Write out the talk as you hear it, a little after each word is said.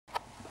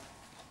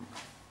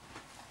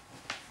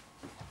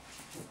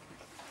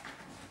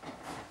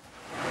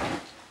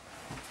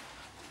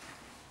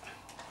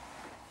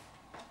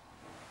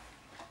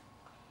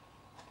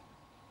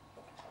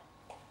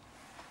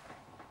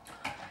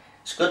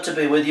It's good to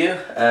be with you,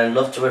 and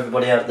love to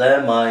everybody out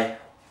there. My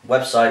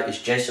website is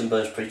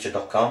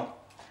jasonburnspreacher.com,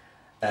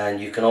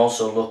 and you can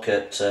also look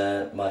at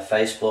my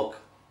Facebook,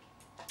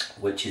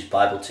 which is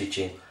Bible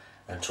teaching,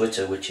 and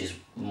Twitter, which is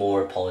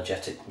more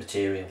apologetic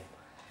material.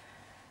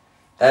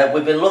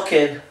 We've been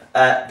looking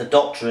at the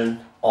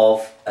doctrine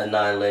of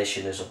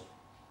annihilationism.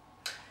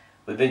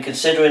 We've been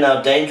considering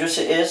how dangerous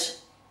it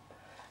is.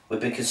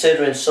 We've been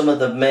considering some of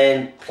the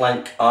main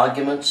plank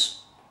arguments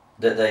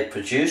that they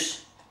produce,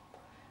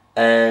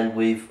 and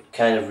we've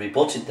kind of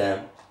rebutted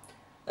them,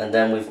 and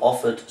then we've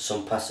offered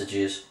some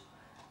passages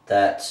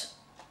that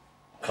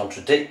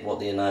contradict what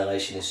the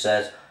annihilationist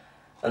says,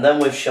 and then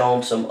we've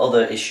shown some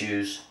other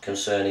issues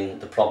concerning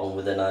the problem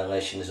with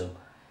annihilationism,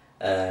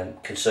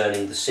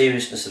 concerning the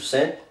seriousness of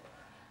sin,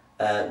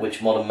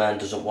 which modern man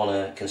doesn't want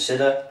to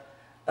consider,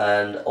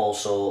 and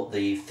also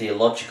the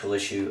theological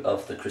issue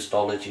of the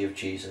Christology of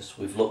Jesus.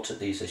 We've looked at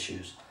these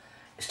issues.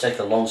 It's taken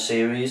a long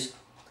series.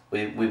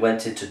 We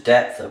went into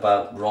depth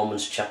about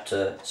Romans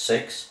chapter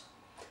 6,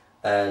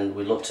 and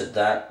we looked at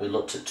that. We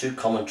looked at two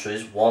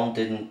commentaries. One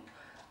didn't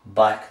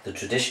back the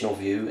traditional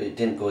view, it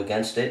didn't go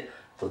against it,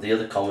 but the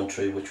other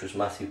commentary, which was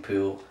Matthew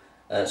Poole,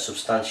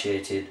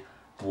 substantiated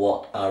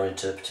what our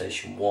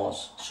interpretation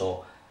was.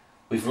 So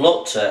we've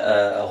looked at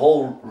a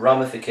whole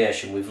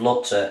ramification. We've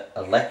looked at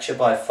a lecture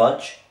by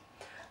Fudge.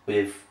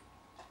 We've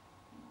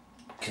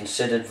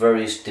considered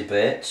various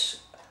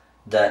debates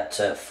that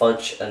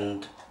Fudge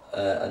and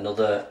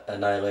another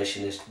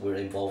annihilationist were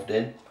involved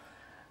in,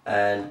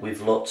 and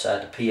we've looked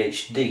at a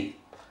PhD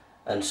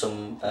and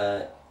some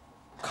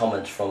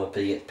comments from a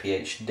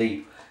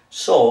PhD.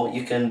 So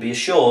you can be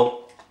assured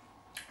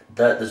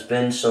that there's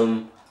been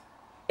some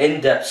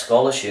in-depth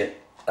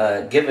scholarship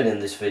given in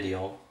this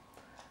video,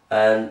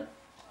 and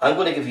I'm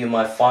going to give you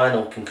my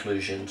final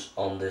conclusions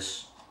on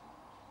this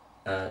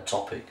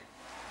topic.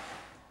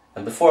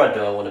 And before I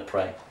do, I want to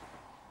pray.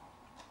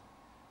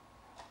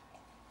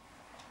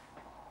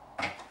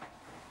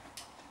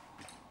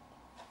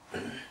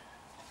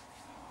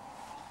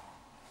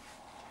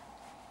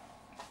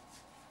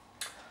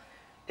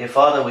 Dear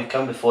Father, we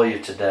come before you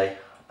today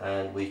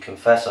and we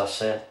confess our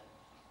sin.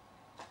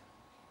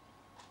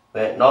 We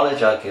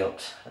acknowledge our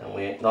guilt, and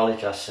we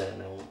acknowledge our sin,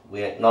 and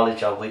we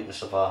acknowledge our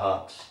weakness of our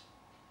hearts.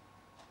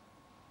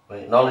 We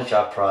acknowledge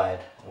our pride,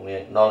 and we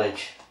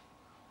acknowledge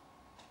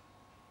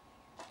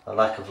a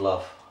lack of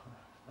love.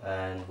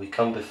 And we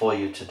come before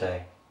you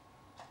today.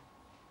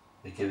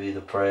 We give you the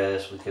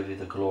praise, we give you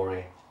the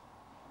glory,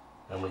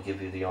 and we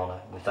give you the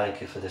honor. We thank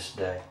you for this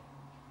day.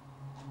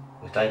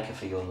 We thank you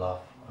for your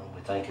love, and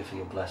we thank you for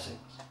your blessings.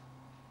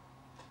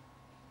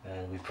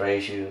 And we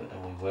praise you,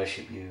 and we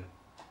worship you,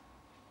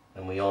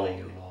 and we honor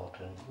you, Lord.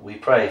 And we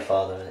pray,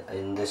 Father,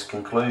 in this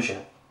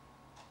conclusion,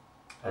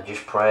 I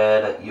just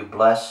pray that you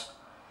bless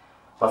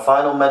my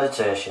final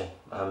meditation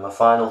and my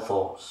final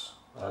thoughts.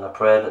 And I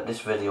pray that this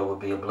video will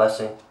be a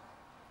blessing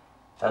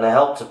and a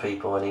help to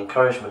people, an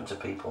encouragement to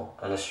people,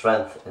 and a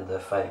strength in their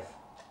faith.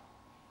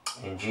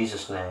 In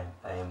Jesus' name,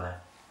 amen.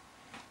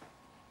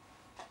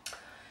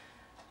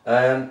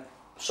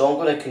 So I'm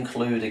going to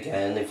conclude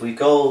again. If we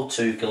go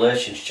to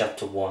Galatians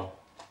chapter 1.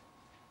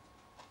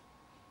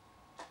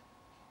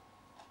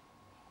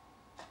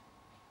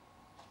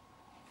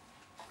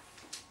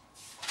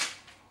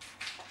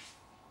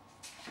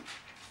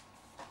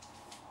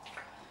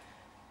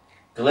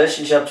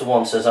 Galatians chapter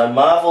 1 says, I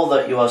marvel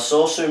that you are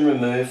so soon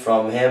removed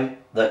from him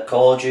that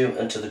called you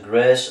unto the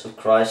grace of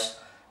Christ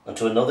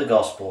unto another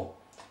gospel,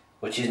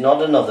 which is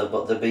not another,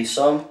 but there be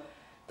some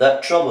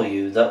that trouble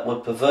you, that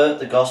would pervert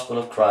the gospel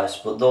of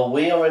Christ. But though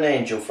we or an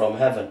angel from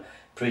heaven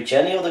preach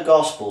any other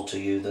gospel to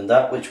you than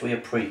that which we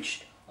have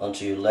preached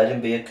unto you, let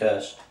him be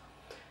accursed.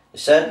 It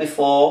said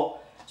before,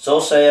 so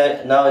say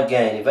I now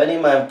again, if any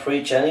man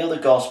preach any other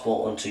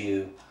gospel unto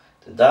you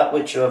than that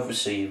which you have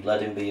received,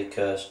 let him be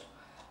accursed.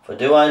 For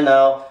do I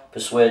now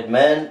persuade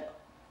men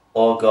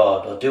or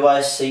God, or do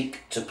I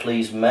seek to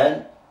please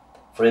men?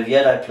 For if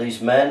yet I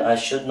please men, I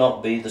should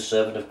not be the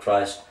servant of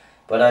Christ.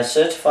 But I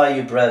certify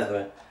you,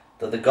 brethren,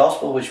 that the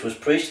gospel which was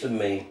preached of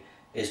me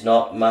is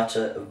not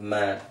matter of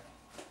man.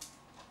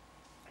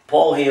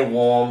 Paul here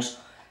warns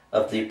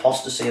of the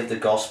apostasy of the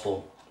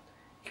gospel.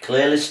 He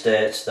clearly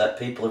states that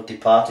people have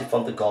departed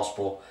from the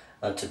gospel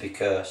and to be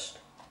cursed.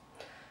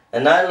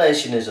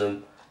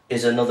 Annihilationism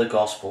is another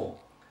gospel.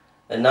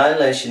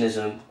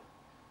 Annihilationism,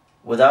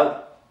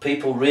 without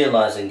people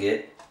realizing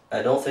it,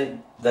 I don't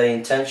think they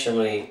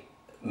intentionally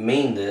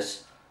mean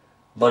this,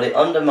 but it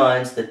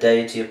undermines the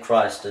deity of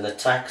Christ and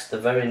attacks the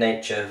very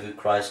nature of who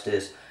Christ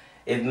is.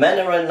 If men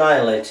are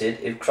annihilated,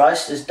 if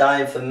Christ is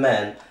dying for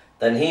men,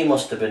 then he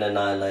must have been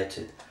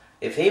annihilated.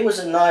 If he was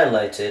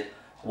annihilated,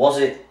 was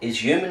it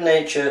his human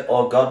nature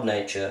or God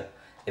nature?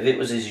 If it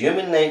was his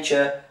human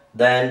nature,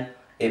 then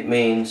it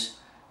means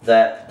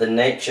that the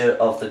nature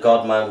of the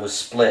God-man was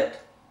split,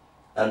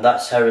 and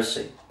that's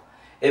heresy.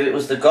 If it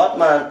was the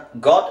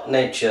God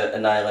nature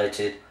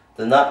annihilated,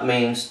 then that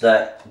means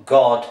that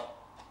God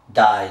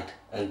died,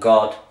 and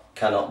God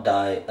cannot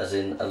die as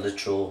in a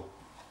literal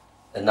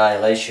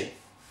annihilation.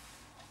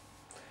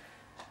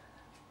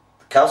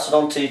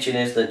 Chalcedon teaching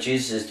is that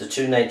Jesus is the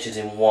two natures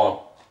in one,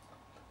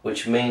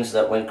 which means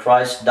that when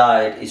Christ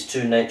died, his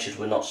two natures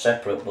were not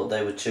separate, but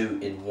they were two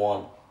in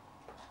one.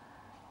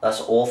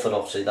 That's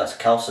orthodoxy, that's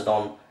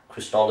Chalcedon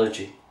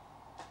Christology.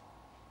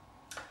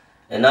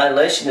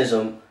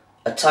 Annihilationism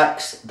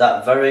attacks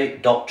that very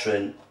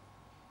doctrine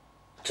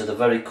to the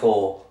very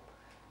core.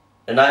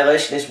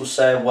 Annihilationists will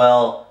say,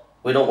 well,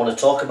 we don't want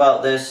to talk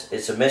about this,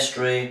 it's a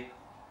mystery,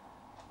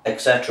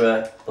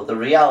 etc. But the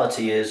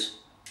reality is,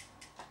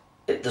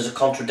 there's a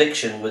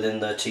contradiction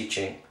within their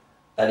teaching,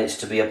 and it's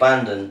to be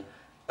abandoned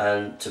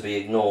and to be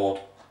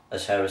ignored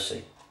as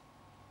heresy.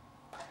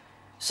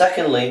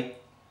 Secondly,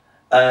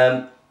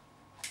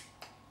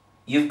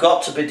 you've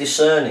got to be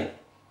discerning.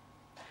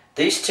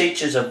 These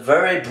teachers are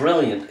very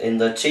brilliant in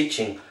their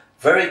teaching,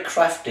 very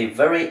crafty,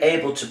 very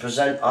able to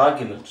present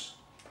arguments.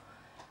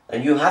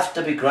 And you have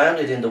to be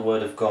grounded in the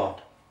Word of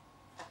God.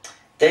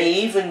 They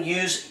even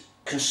use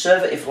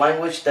conservative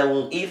language. They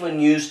will even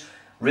use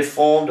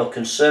Reformed or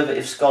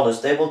conservative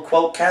scholars. They will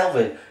quote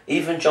Calvin,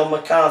 even John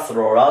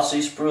MacArthur or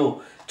R.C.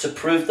 Sproul, to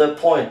prove their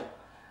point.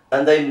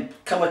 And they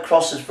come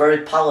across as very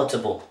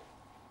palatable.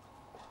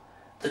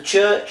 The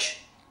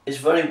church is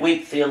very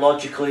weak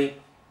theologically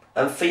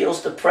and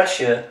feels the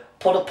pressure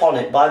put upon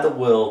it by the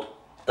world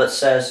that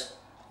says,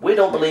 we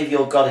don't believe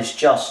your God is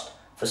just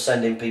for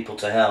sending people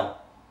to hell.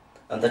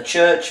 And the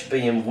church,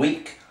 being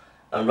weak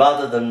and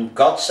rather than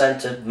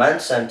God-centered,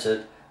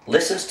 man-centered,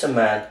 listens to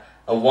man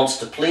and wants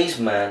to please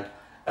man,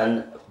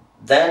 and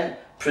then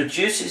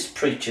produces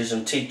preachers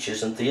and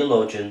teachers and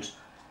theologians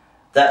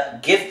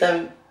that give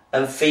them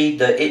and feed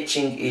their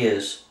itching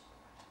ears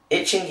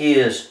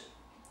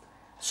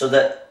so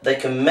that they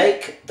can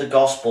make the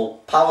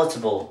gospel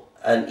palatable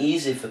and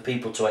easy for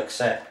people to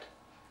accept.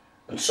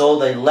 And so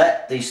they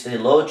let these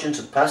theologians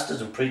and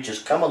pastors and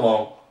preachers come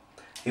along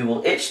who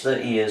will itch their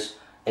ears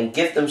and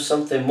give them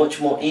something much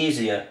more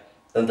easier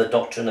than the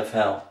doctrine of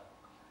hell.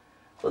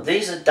 But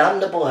these are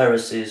damnable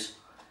heresies,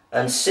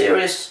 and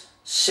serious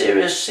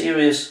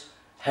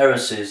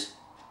heresies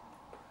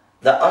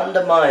that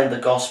undermine the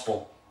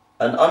gospel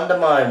and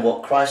undermine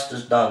what Christ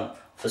has done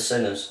for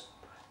sinners.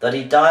 That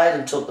he died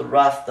and took the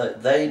wrath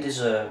that they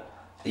deserved,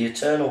 the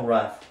eternal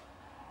wrath,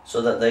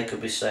 so that they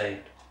could be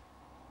saved.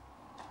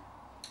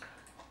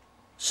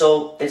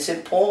 So it's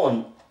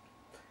important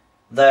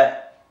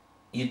that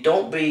you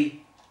don't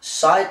be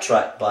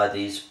sidetracked by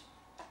these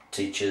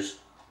teachers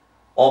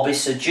or be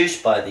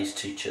seduced by these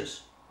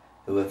teachers,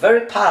 who are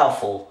very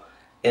powerful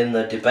in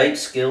their debate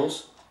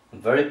skills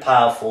and very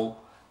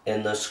powerful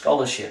in their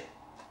scholarship.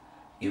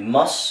 You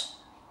must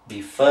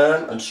be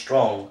firm and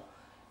strong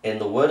in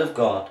the Word of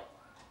God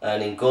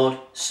and in good,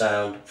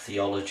 sound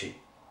theology.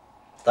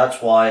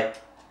 That's why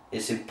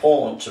it's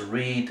important to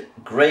read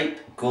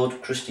great,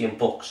 good Christian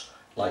books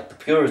like the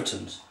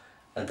Puritans,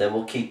 and they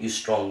will keep you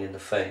strong in the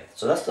faith.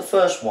 So that's the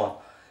first one.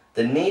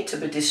 They need to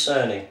be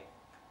discerning.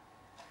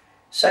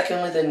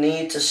 Secondly, they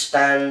need to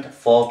stand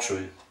for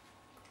truth.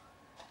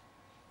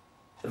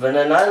 If an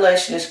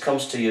annihilationist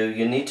comes to you,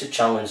 you need to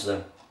challenge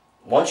them.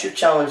 Once you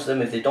challenge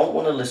them, if they don't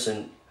want to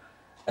listen,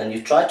 and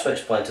you try to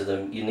explain to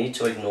them, you need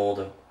to ignore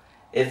them.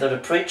 If they're a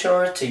preacher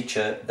or a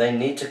teacher, they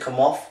need to come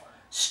off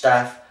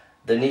staff.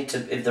 They need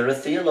to, if they're a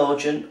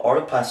theologian or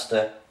a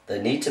pastor,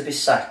 they need to be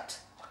sacked,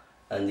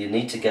 and you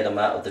need to get them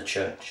out of the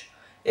church.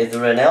 If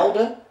they're an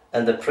elder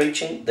and they're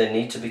preaching, they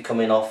need to be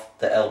coming off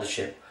the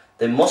eldership.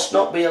 They must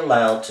not be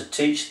allowed to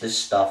teach this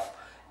stuff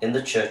in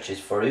the churches,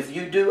 for if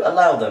you do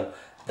allow them,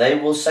 they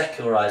will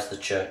secularize the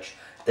church.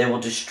 They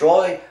will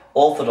destroy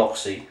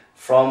orthodoxy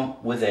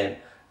from within,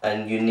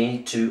 and you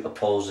need to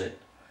oppose it.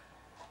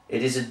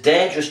 It is a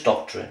dangerous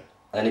doctrine,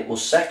 and it will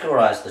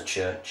secularize the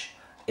church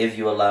if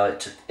you allow it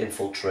to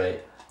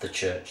infiltrate the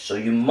church. So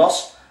you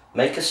must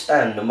make a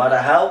stand, no matter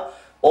how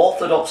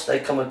orthodox they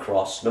come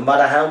across, no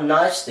matter how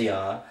nice they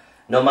are,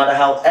 no matter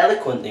how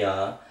eloquent they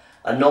are,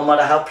 and no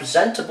matter how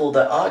presentable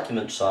their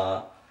arguments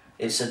are.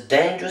 It's a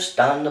dangerous,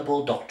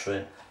 damnable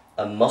doctrine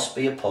and must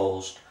be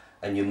opposed,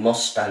 and you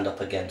must stand up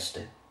against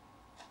it.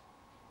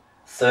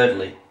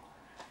 Thirdly,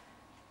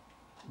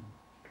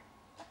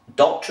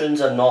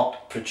 doctrines are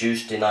not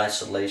produced in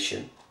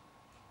isolation.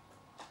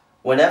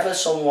 Whenever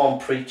someone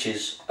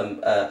preaches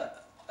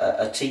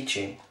a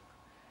teaching,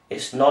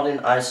 it's not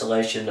in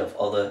isolation of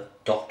other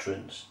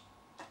doctrines.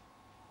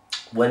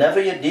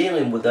 Whenever you're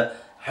dealing with a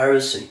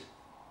heresy,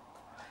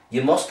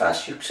 you must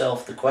ask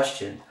yourself the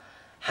question,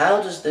 how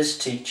does this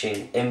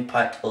teaching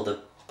impact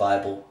other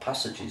Bible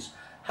passages?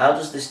 How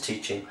does this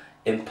teaching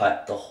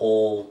impact the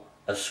whole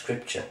of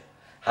Scripture?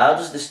 How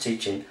does this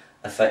teaching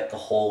affect the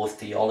whole of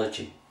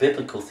theology,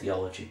 biblical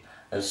theology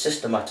and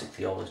systematic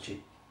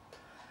theology?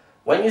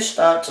 When you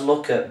start to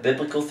look at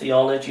biblical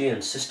theology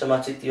and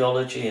systematic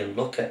theology and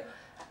look at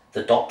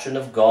the doctrine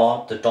of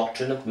God, the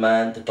doctrine of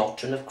man, the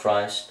doctrine of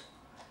Christ,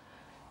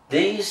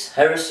 these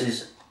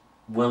heresies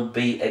will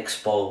be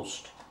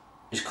exposed.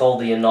 It's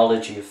called the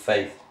analogy of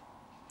faith.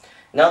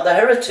 Now the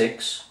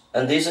heretics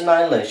and these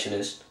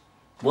annihilationists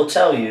will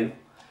tell you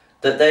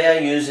that they are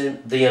using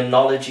the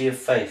analogy of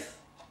faith.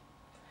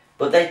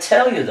 But they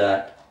tell you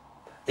that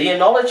The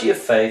analogy of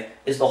faith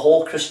is the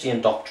whole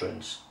Christian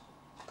doctrines.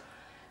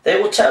 They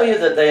will tell you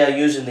that they are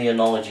using the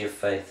analogy of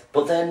faith,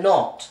 but they're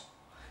not.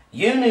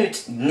 You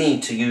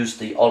need to use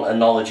the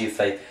analogy of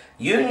faith.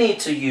 You need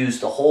to use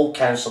the whole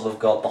counsel of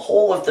God, the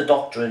whole of the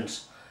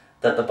doctrines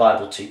that the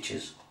Bible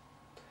teaches.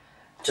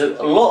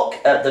 To look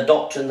at the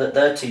doctrine that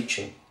they're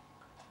teaching.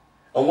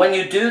 And when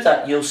you do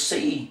that, you'll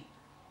see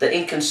the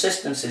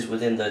inconsistencies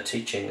within their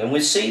teaching. And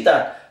we see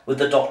that with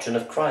the doctrine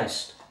of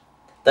Christ,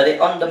 that it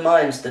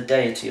undermines the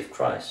deity of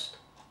Christ.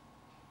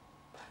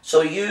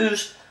 So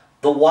use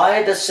the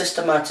wider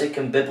systematic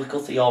and biblical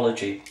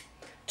theology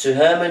to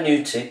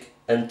hermeneutic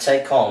and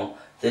take on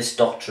this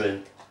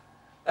doctrine,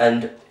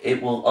 and you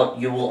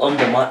will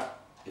undermine.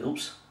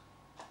 Oops,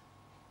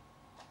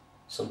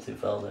 something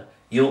fell there.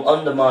 You'll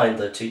undermine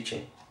their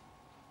teaching.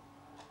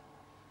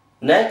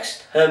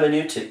 Next,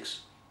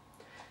 hermeneutics.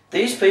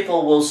 These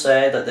people will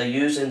say that they're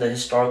using the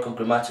historical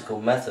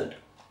grammatical method.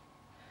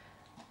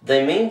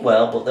 They mean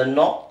well, but they're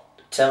not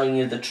telling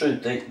you the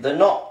truth. They're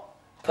not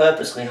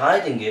purposely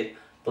hiding it,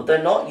 but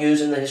they're not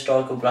using the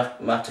historical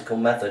grammatical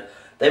method.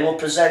 They will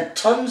present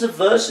tons of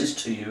verses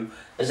to you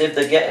as if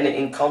they're getting it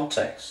in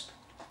context.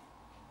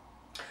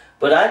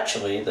 But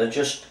actually, they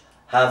just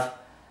have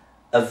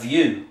a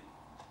view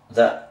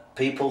that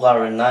people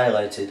are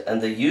annihilated,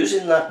 and they're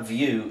using that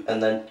view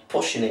and then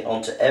pushing it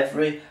onto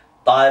every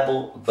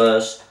Bible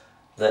verse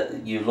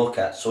that you look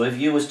at. So if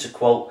you was to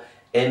quote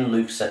in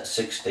Luke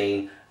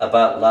 16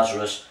 about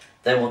Lazarus,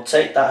 they will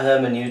take that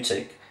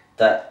hermeneutic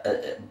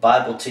that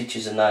Bible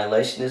teaches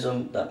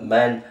annihilationism, that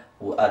men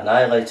were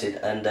annihilated,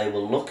 and they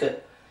will look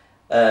at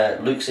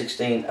Luke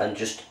 16 and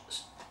just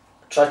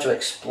try to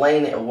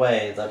explain it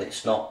away that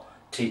it's not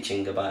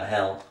teaching about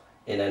hell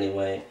in any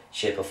way,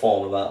 shape or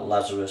form, about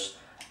Lazarus,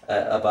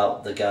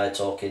 about the guy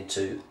talking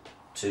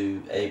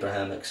to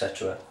Abraham,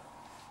 etc.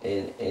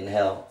 in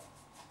hell.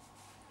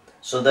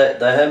 So the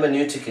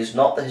hermeneutic is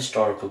not the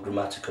historical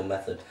grammatical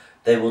method.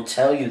 They will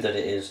tell you that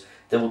it is.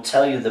 They will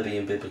tell you they're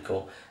being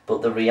biblical.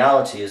 But the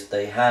reality is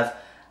they have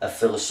a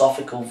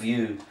philosophical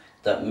view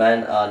that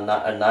men are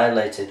not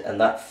annihilated, and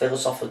that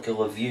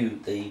philosophical view,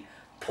 they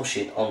push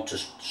it onto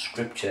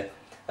Scripture.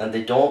 And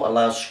they don't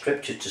allow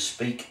Scripture to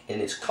speak in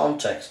its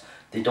context.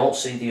 They don't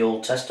see the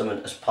Old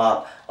Testament as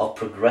part of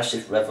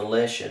progressive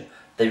revelation.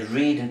 They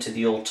read into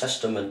the Old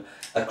Testament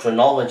a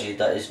chronology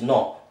that is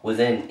not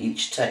within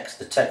each text.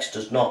 The text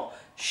does not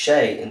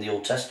say in the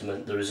Old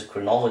Testament there is a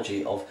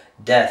chronology of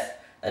death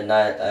and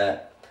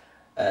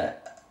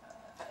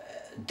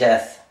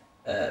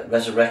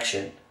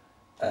resurrection,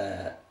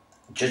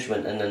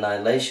 judgment and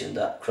annihilation.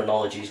 That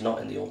chronology is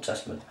not in the Old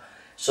Testament.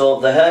 So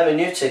the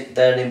hermeneutic,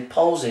 they're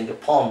imposing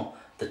upon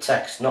the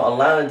text, not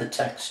allowing the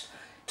text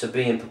to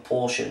be in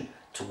proportion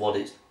to what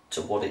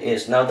it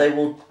is. Now they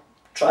will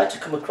try to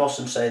come across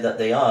and say that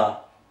they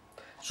are.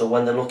 So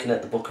when they're looking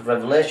at the book of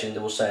Revelation, they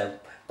will say a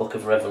book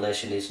of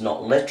Revelation is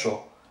not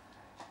literal.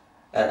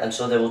 And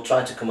so they will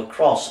try to come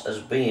across as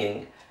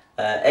being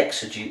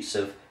exegetes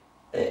of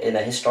in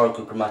a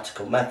historical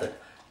grammatical method.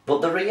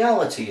 But the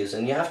reality is,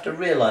 and you have to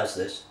realize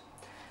this,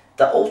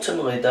 that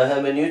ultimately the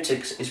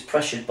hermeneutics is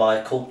pressured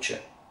by culture.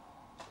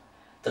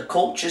 The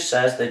culture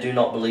says they do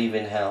not believe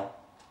in hell.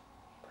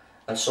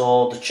 And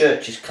so the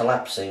church is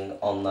collapsing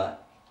on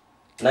that.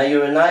 Now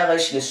your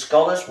annihilationist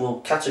scholars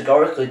will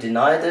categorically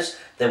deny this.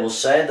 They will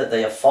say that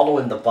they are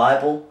following the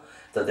Bible,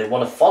 that they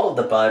want to follow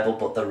the Bible,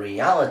 but the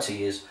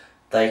reality is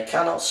they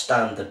cannot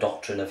stand the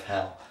doctrine of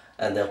hell,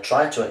 and they'll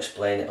try to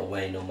explain it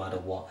away no matter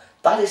what.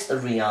 That is the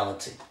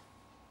reality.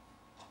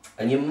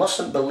 And you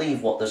mustn't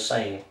believe what they're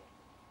saying.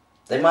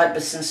 They might be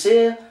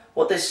sincere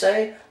what they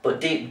say,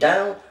 but deep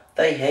down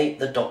they hate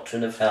the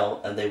doctrine of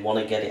hell and they want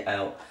to get it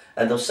out.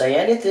 And they'll say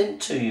anything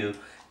to you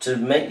to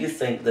make you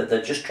think that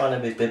they're just trying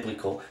to be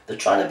biblical. They're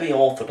trying to be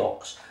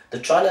orthodox.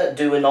 They're trying to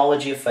do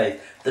analogy of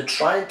faith. They're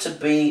trying to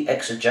be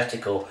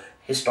exegetical,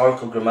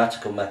 historical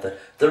grammatical method.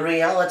 The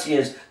reality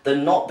is they're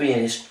not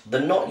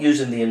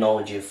using the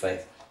analogy of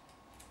faith.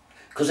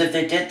 Because if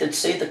they did, they'd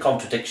see the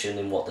contradiction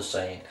in what they're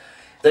saying.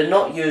 They're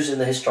not using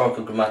the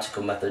historical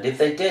grammatical method. If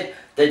they did,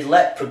 they'd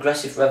let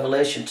progressive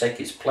revelation take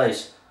its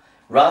place.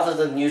 Rather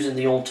than using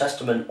the Old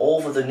Testament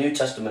over the New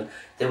Testament,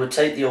 they would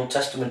take the Old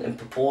Testament in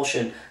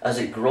proportion as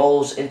it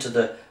grows into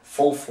the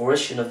full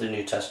fruition of the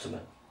New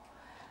Testament.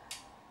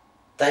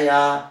 They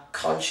are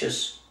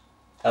conscious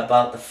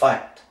about the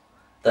fact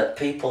that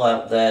people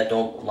out there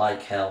don't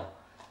like hell,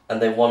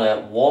 and they want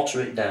to water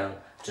it down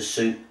to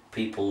suit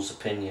people's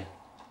opinion.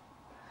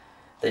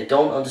 They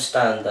don't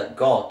understand that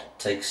God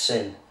takes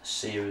sin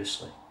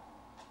seriously,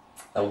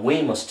 and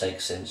we must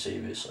take sin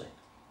seriously.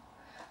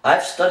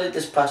 I've studied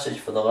this passage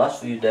for the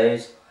last few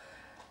days.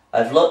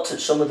 I've looked at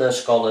some of their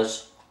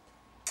scholars,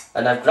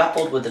 and I've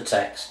grappled with the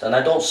text, and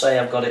I don't say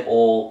I've got it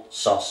all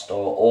sussed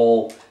or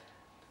all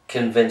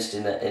convinced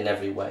in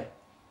every way.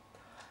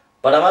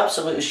 But I'm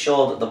absolutely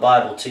sure that the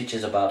Bible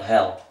teaches about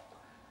hell.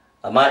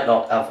 I might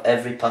not have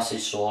every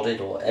passage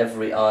sorted or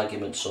every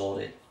argument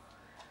sorted,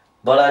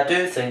 but I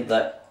do think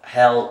that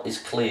hell is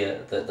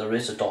clear, that there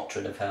is a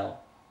doctrine of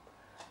hell.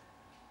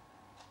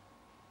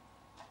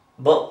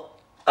 But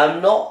I'm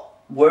not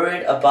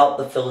worried about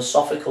the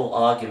philosophical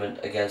argument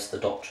against the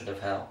doctrine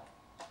of hell,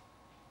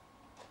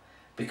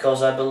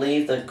 because I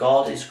believe that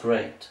God is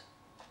great,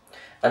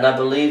 and I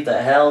believe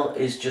that hell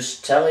is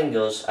just telling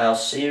us how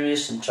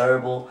serious and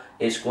terrible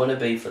it's going to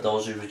be for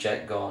those who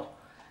reject God.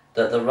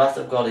 That the wrath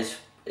of God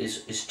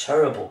is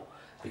terrible,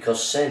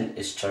 because sin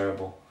is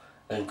terrible,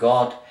 and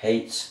God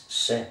hates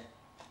sin.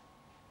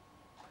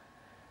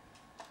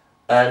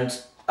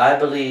 And I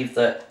believe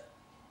that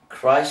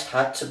Christ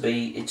had to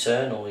be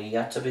eternal. He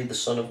had to be the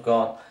Son of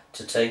God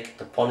to take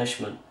the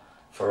punishment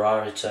for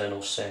our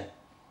eternal sin.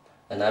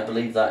 And I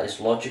believe that is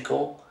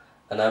logical,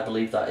 and I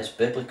believe that is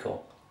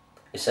biblical.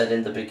 It said,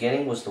 in the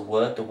beginning was the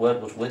Word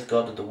was with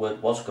God, and the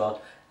Word was God.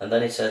 And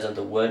then it says, and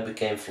the Word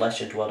became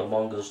flesh and dwelt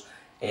among us,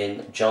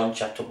 in John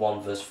chapter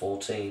 1 verse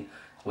 14,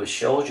 which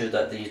shows you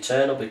that the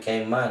eternal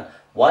became man.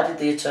 Why did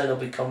the eternal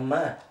become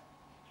man?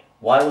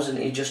 Why wasn't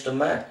he just a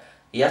man?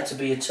 He had to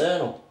be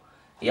eternal.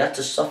 He had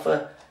to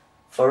suffer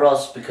for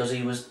us because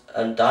he was,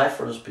 and die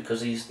for us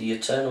because he's the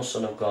eternal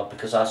Son of God,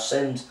 because our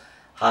sins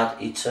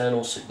had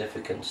eternal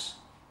significance.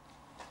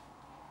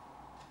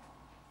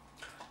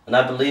 And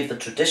I believe the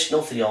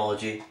traditional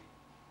theology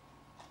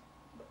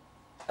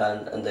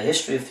and the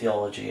history of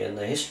theology and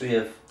the history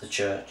of the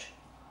church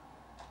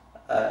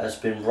has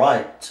been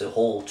right to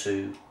hold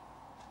to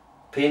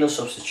penal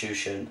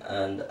substitution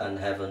and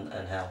heaven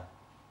and hell.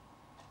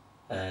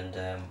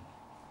 And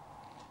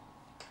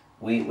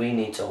we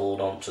need to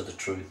hold on to the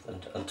truth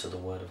and to the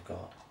Word of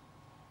God.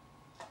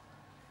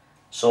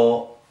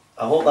 So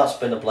I hope that's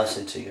been a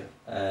blessing to you.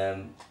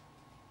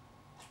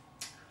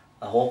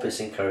 I hope it's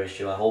encouraged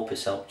you. I hope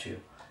it's helped you.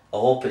 I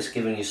hope it's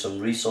given you some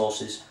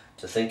resources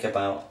to think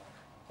about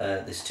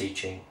this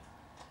teaching,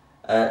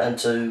 and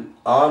to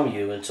arm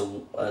you and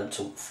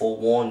to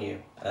forewarn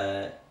you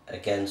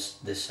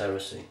against this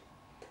heresy.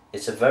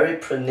 It's a very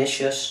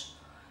pernicious,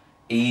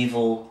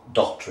 evil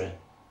doctrine.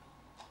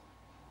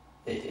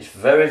 It's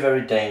very,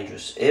 very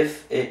dangerous.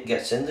 If it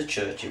gets in the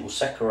church, it will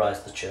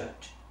secularize the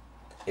church.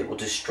 It will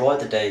destroy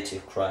the deity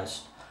of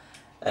Christ,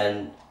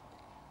 and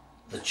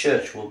the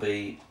church will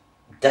be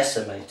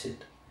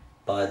decimated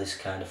by this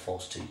kind of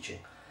false teaching.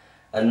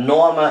 And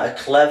no amount of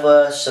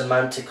clever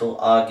semantical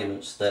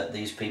arguments that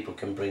these people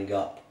can bring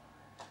up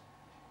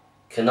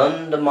can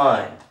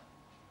undermine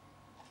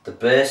the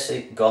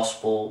basic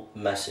gospel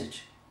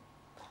message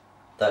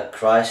that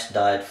Christ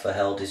died for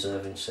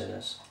hell-deserving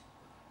sinners,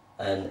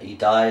 and he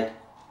died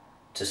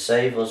to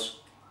save us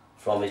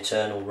from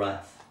eternal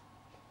wrath,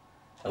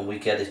 and we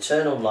get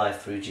eternal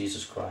life through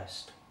Jesus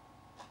Christ.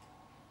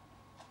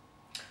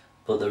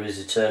 But there is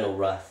eternal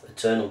wrath,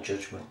 eternal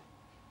judgment,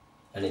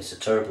 and it's a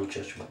terrible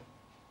judgment.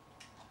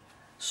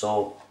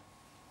 So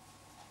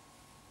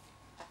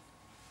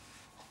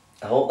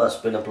I hope that's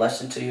been a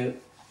blessing to you,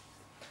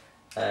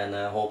 and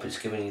I hope it's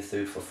given you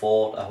food for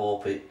thought. I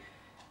hope it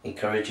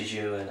encourages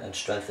you and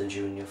strengthens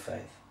you in your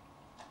faith.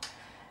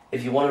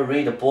 If you want to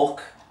read a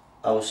book,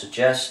 I would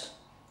suggest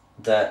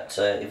that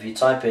if you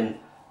type in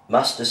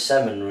Master's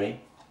Seminary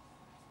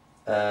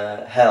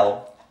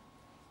Hell,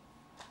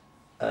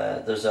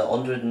 there's a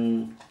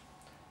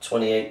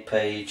 128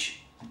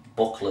 page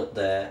booklet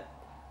there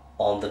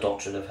on the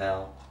doctrine of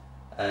hell,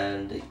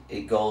 and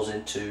it goes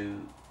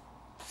into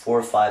 4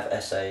 or 5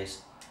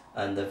 essays,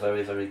 and they're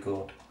very, very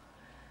good.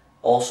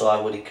 Also,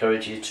 I would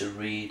encourage you to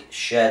read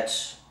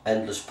Shedd's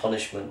Endless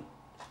Punishment.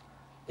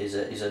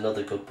 Is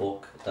another good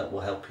book that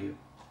will help you.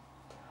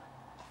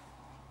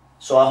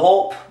 So I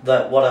hope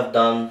that what I've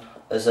done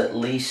has at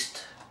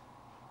least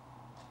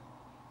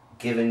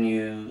given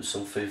you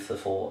some food for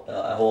thought.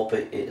 I hope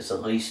it has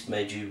at least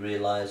made you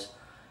realise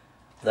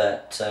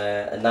that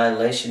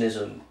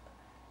annihilationism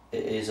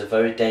is a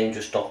very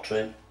dangerous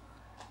doctrine,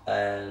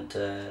 and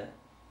to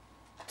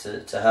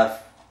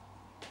have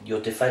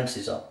your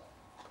defences up.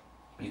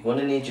 You're going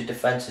to need your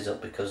defences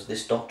up, because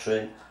this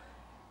doctrine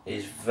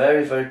is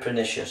very, very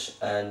pernicious,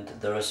 and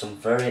there are some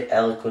very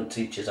eloquent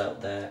teachers out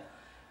there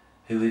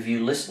who, if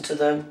you listen to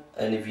them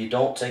and if you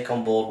don't take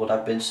on board what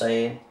I've been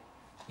saying,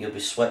 you'll be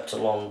swept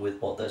along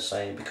with what they're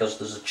saying, because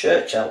there's a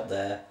church out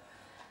there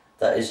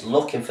that is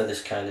looking for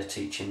this kind of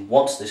teaching,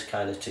 wants this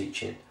kind of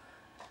teaching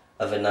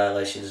of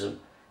annihilationism,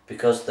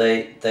 because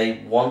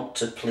they want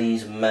to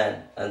please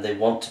men and they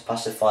want to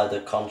pacify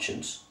their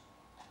conscience.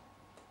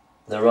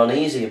 They're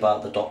uneasy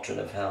about the doctrine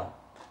of hell.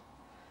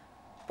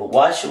 But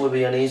why should we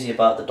be uneasy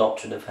about the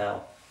doctrine of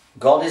hell?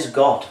 God is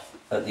God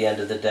at the end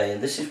of the day,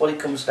 and this is what it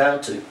comes down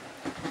to.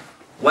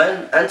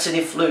 When Anthony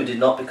Flew did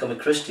not become a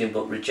Christian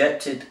but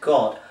rejected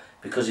God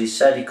because he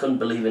said he couldn't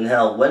believe in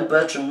hell, when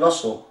Bertrand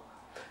Russell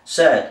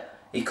said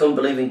he couldn't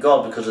believe in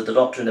God because of the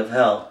doctrine of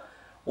hell,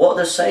 what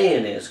they're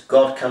saying is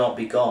God cannot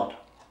be God.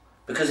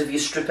 Because if you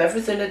strip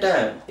everything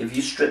down,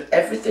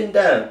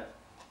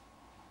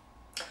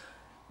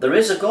 there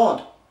is a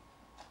God.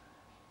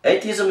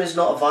 Atheism is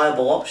not a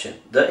viable option.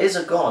 There is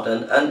a God,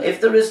 and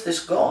if there is this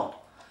God,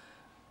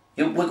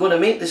 we're going to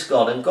meet this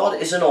God, and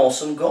God is an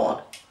awesome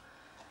God.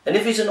 And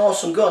if he's an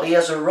awesome God, he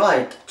has a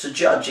right to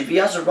judge. If he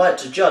has a right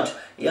to judge,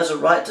 he has a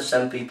right to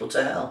send people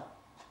to hell.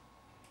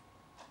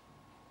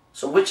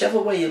 So whichever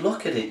way you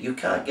look at it, you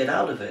can't get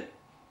out of it.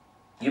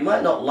 You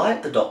might not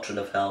like the doctrine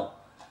of hell,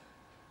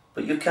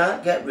 but you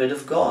can't get rid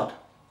of God.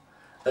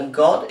 And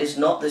God is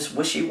not this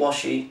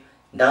wishy-washy,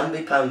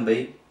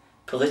 namby-pamby,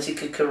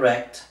 politically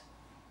correct,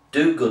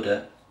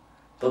 do-gooder,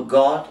 but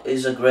God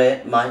is a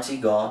great, mighty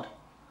God,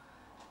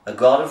 a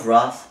God of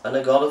wrath and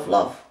a God of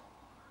love.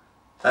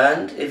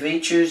 And if He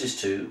chooses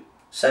to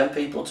send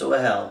people to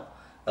a hell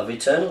of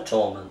eternal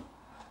torment,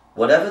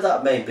 whatever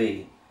that may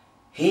be,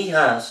 He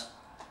has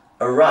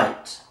a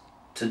right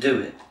to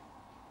do it.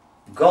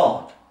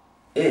 God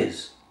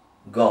is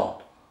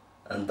God.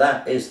 And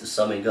that is the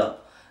summing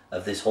up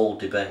of this whole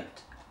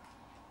debate.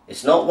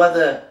 It's not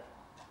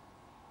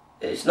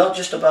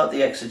just about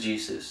the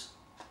exegesis.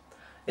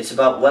 It's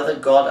about whether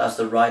God has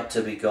the right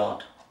to be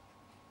God.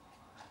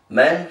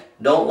 Men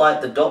don't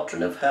like the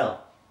doctrine of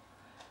hell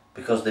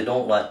because they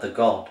don't like the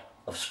God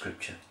of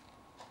Scripture.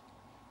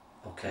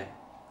 Okay,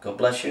 God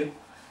bless you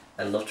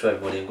and love to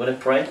everybody. I'm going to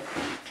pray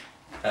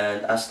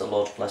and ask the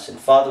Lord's blessing.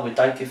 Father, we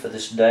thank you for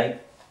this day.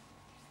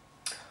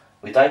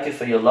 We thank you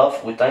for your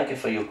love. We thank you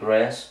for your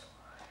grace.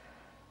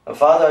 And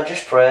Father, I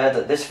just pray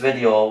that this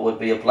video would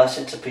be a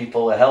blessing to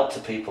people, a help to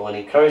people, an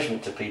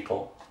encouragement to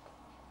people.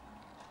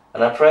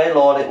 And I pray,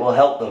 Lord, it will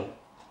help them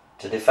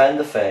to defend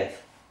the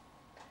faith.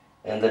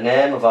 In the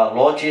name of our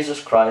Lord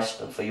Jesus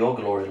Christ and for your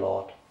glory,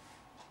 Lord.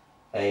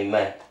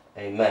 Amen.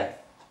 Amen.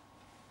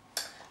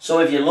 So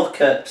if you look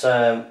at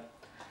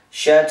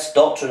Shedd's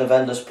Doctrine of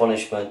Endless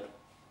Punishment,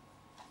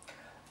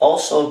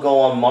 also go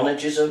on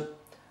Monergism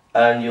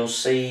and you'll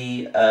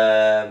see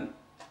Al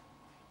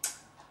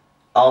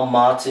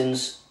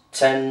Martin's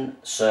 10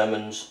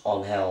 Sermons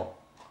on Hell.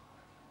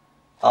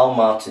 Al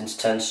Martin's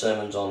 10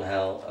 Sermons on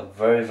Hell are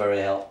very, very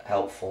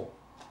helpful.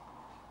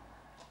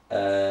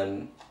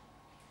 And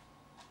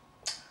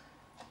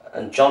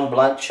John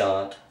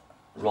Blanchard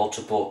wrote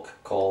a book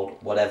called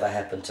Whatever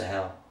Happened to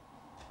Hell.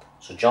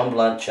 So John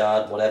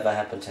Blanchard, Whatever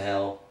Happened to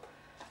Hell,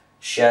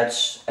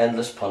 Shedd's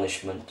Endless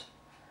Punishment,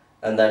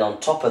 and then on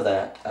top of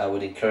that I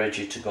would encourage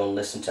you to go and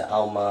listen to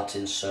Al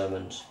Martin's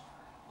sermons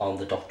on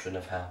the doctrine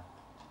of hell.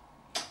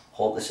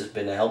 Hope this has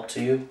been a help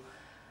to you.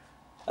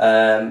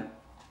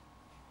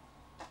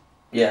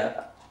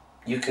 Yeah,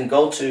 you can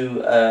go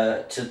to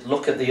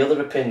look at the other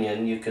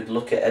opinion. You could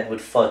look at Edward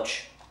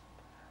Fudge's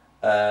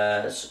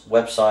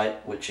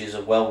website, which is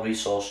a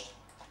well-resourced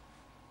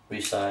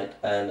site,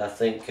 and I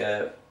think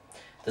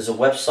there's a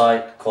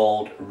website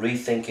called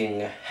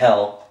Rethinking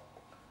Hell,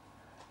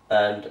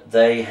 and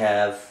they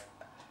have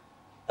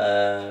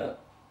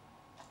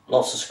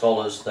lots of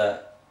scholars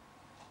that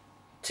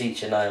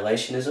teach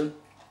annihilationism.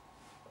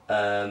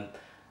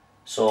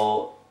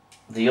 So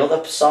the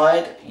other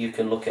side, you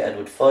can look at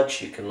Edward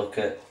Fudge, you can look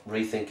at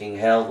Rethinking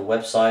Hell, the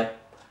website.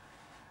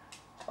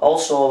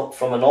 Also,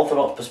 from an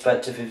Orthodox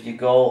perspective, if you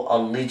go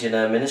on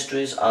Legionnaire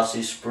Ministries,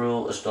 R.C.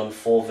 Sproul has done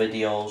 4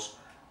 videos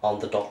on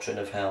the doctrine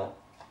of hell.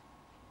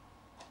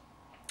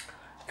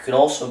 You can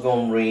also go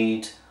and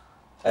read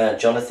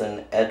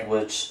Jonathan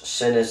Edwards'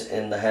 Sinners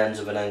in the Hands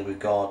of an Angry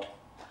God.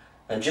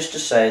 And just to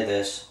say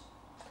this,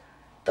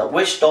 that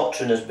which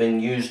doctrine has been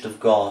used of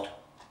God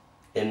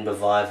in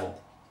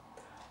revival?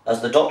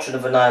 Has the doctrine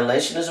of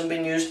annihilationism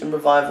been used in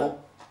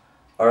revival?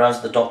 Or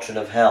has the doctrine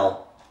of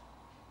hell,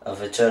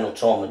 of eternal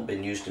torment,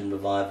 been used in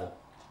revival?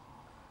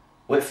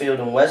 Whitefield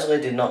and Wesley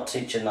did not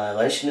teach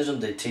annihilationism,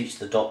 they teach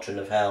the doctrine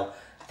of hell.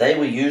 They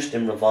were used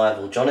in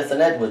revival. Jonathan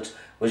Edwards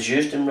was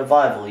used in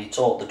revival, he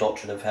taught the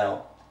doctrine of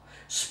hell.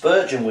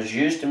 Spurgeon was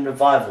used in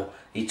revival,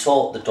 he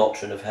taught the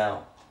doctrine of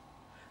hell.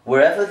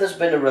 Wherever there's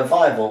been a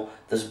revival,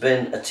 there's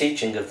been a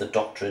teaching of the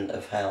doctrine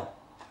of hell.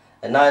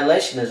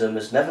 Annihilationism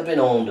has never been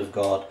owned of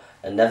God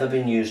and never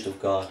been used of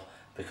God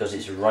because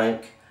it's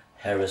rank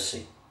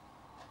heresy.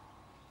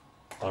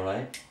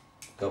 Alright?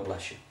 God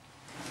bless you.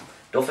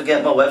 Don't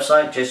forget my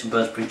website,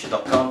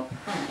 jasonburnspreacher.com,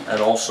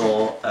 and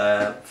also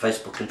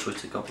Facebook and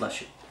Twitter. God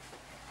bless you.